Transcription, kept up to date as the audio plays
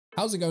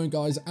How's it going,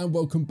 guys, and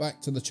welcome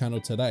back to the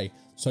channel today.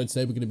 So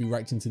today we're going to be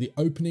reacting to the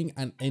opening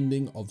and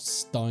ending of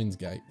Steins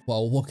Gate.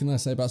 Well, what can I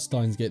say about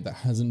Steins Gate that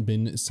hasn't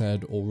been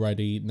said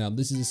already? Now,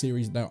 this is a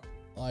series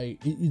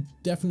it's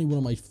definitely one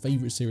of my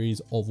favorite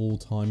series of all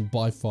time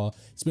by far.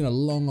 It's been a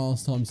long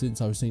ass time since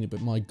I've seen it,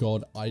 but my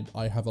god,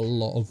 I have a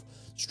lot of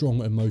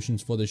strong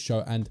emotions for this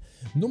show. And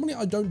normally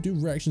I don't do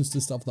reactions to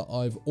stuff that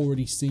I've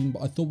already seen,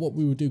 but I thought what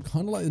we would do,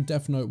 kind of like the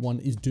Death Note one,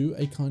 is do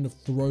a kind of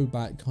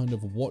throwback kind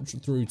of watch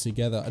through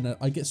together. And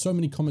I get so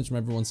many comments from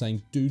everyone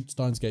saying, do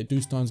Steins Gate,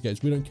 do Steins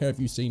Gate. We don't care if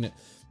you've seen it.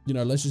 You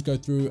know, let's just go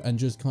through and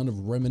just kind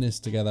of reminisce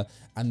together,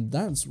 and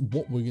that's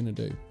what we're gonna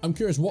do. I'm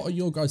curious, what are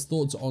your guys'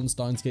 thoughts on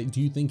Steins Gate?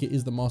 Do you think it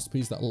is the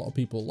masterpiece that a lot of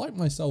people like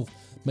myself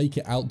make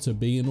it out to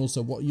be? And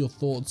also, what are your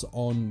thoughts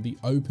on the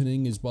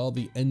opening as well,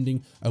 the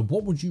ending, and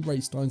what would you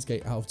rate Steins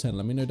Gate out of 10?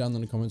 Let me know down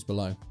in the comments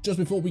below. Just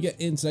before we get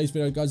in today's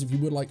video, guys, if you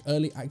would like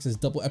early access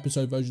double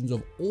episode versions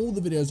of all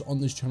the videos on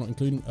this channel,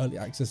 including early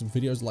access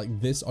videos like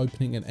this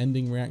opening and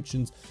ending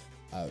reactions,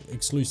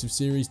 exclusive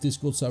series,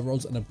 Discord server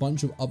roles, and a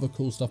bunch of other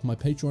cool stuff, my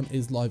Patreon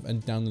is live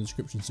and down in the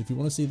description. So if you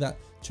want to see that,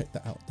 check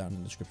that out down in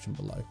the description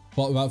below.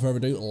 But without further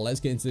ado, let's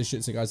get into this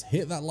shit. So guys,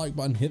 hit that like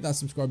button, hit that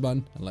subscribe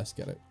button, and let's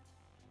get it.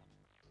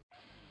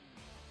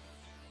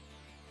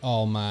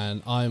 Oh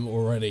man, I'm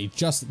already,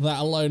 just that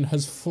alone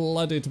has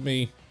flooded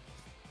me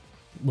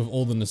with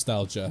all the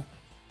nostalgia.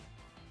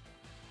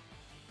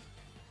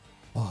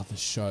 Oh, the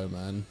show,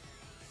 man.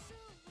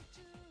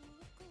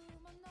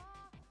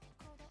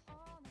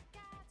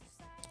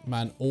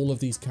 Man, all of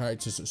these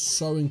characters are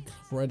so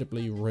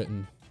incredibly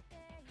written.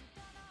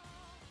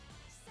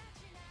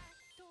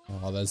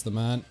 Oh, there's the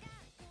man.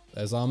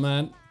 There's our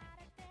man.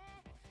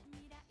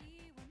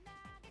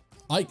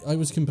 I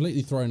was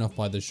completely thrown off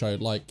by the show.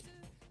 Like,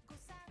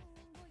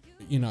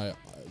 you know,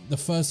 the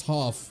first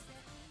half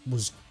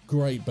was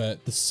great,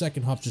 but the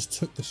second half just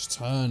took this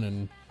turn,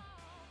 and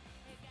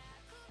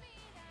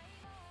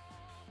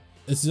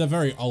this is a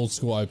very old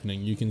school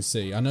opening, you can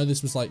see. I know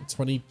this was like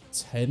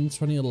 2010,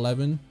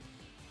 2011.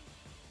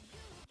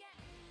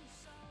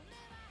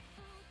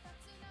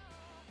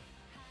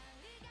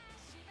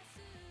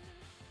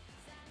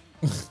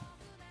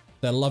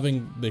 They're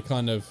loving the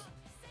kind of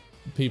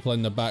people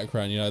in the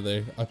background, you know,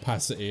 the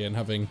opacity and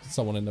having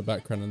someone in the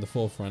background in the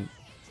forefront.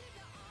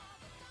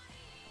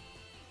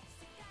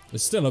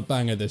 It's still a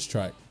banger, this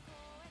track.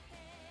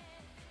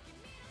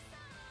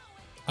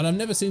 And I've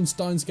never seen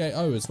Steins Gate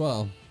O as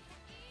well.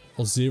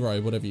 Or Zero,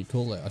 whatever you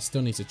call it. I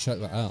still need to check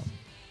that out.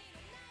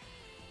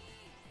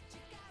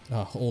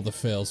 Oh, all the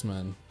feels,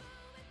 man.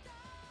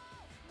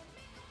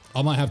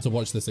 I might have to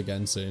watch this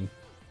again soon.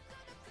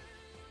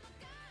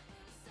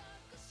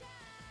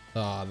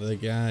 Ah, the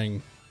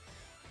gang.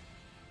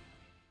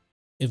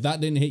 If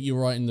that didn't hit you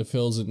right in the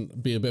feels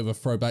and be a bit of a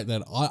throwback,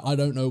 then I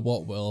don't know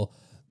what will.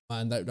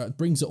 And that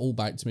brings it all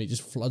back to me. It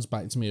just floods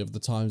back to me of the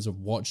times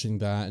of watching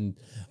that. And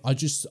I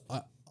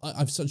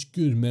have such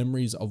good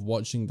memories of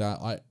watching that.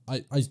 I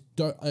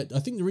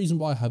think the reason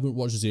why I haven't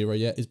watched Zero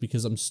yet is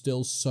because I'm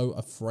still so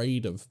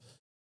afraid of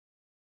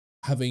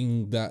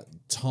having that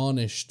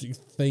tarnished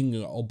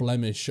thing or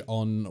blemish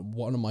on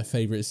one of my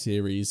favorite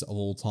series of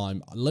all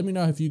time. Let me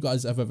know if you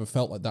guys have ever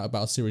felt like that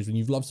about a series, when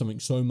you've loved something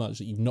so much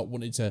that you've not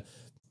wanted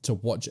to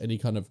watch any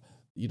kind of,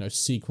 you know,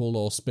 sequel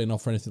or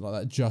spin-off or anything like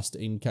that, just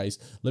in case.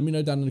 Let me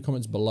know down in the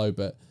comments below.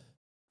 But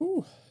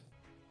ooh.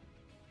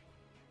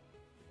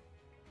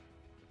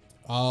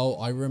 Oh,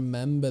 I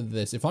remember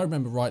this. If I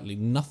remember rightly,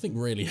 nothing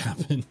really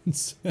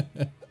happens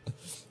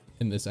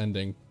in this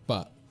ending,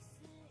 but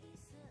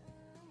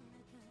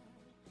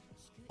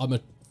I'm a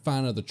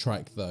fan of the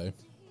track though.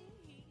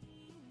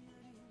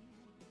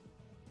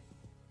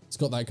 It's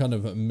got that kind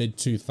of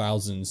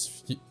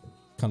mid-2000s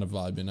kind of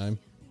vibe, you know,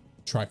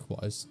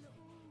 track-wise.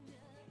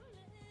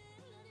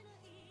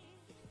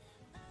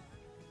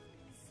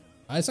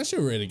 It's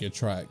actually a really good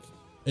track.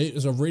 It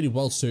is a really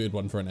well-suited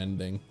one for an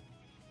ending.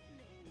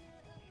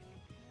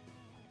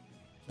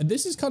 And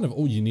this is kind of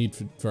all you need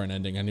for an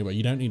ending anyway.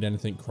 You don't need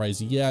anything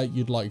crazy. Yeah,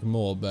 you'd like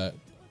more, but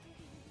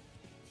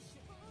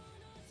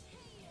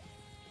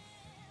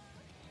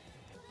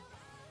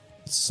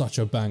it's such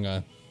a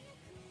banger.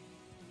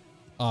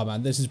 Oh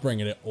man, this is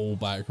bringing it all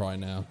back right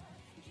now.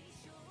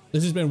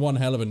 This has been one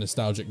hell of a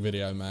nostalgic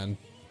video, man.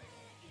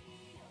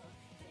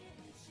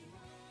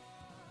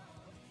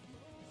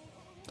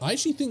 I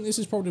actually think this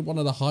is probably one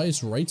of the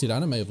highest rated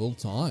anime of all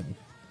time.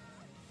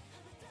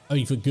 I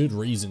mean, for good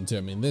reason too.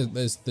 I mean,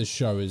 this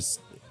show is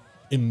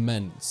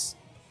immense.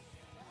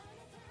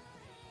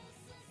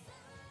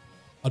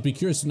 I'd be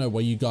curious to know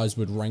where you guys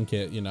would rank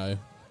it, you know.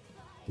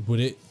 Would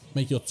it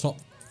make your top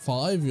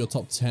 5, your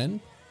top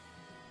 10?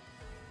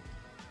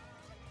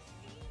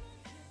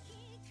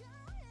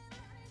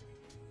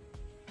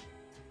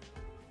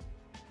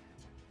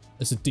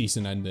 It's a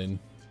decent ending.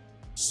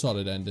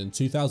 Solid ending.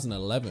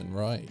 2011,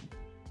 right.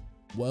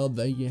 Well,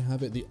 there you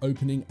have it, the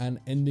opening and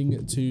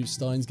ending to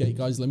Steins Gate,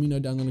 guys. Let me know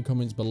down in the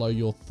comments below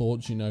your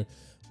thoughts, you know,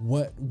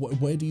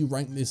 where do you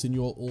rank this in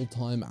your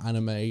all-time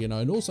anime, you know,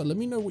 and also let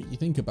me know what you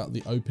think about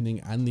the opening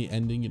and the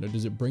ending, you know,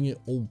 does it bring it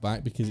all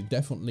back? Because it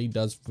definitely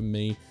does for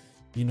me,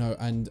 you know.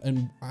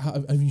 And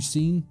have you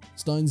seen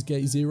Steins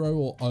Gate 0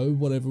 or O,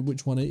 whatever,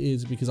 which one it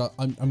is? Because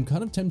I'm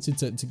kind of tempted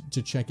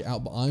to check it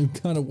out, but I'm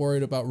kind of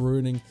worried about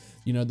ruining,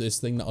 you know, this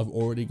thing that I've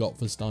already got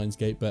for Steins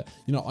Gate. But,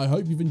 you know, I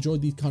hope you've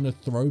enjoyed these kind of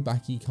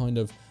throwbacky kind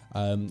of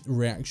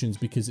reactions,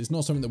 because it's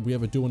not something that we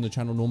ever do on the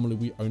channel. Normally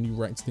we only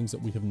react to things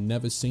that we have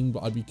never seen,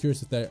 but I'd be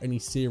curious if there are any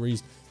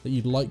series that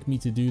you'd like me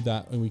to do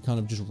that and we kind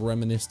of just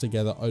reminisce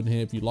together on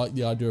here. If you like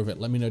the idea of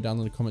it, let me know down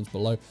in the comments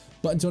below.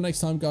 But until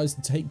next time, guys,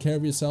 take care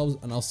of yourselves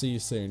and I'll see you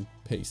soon.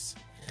 Peace.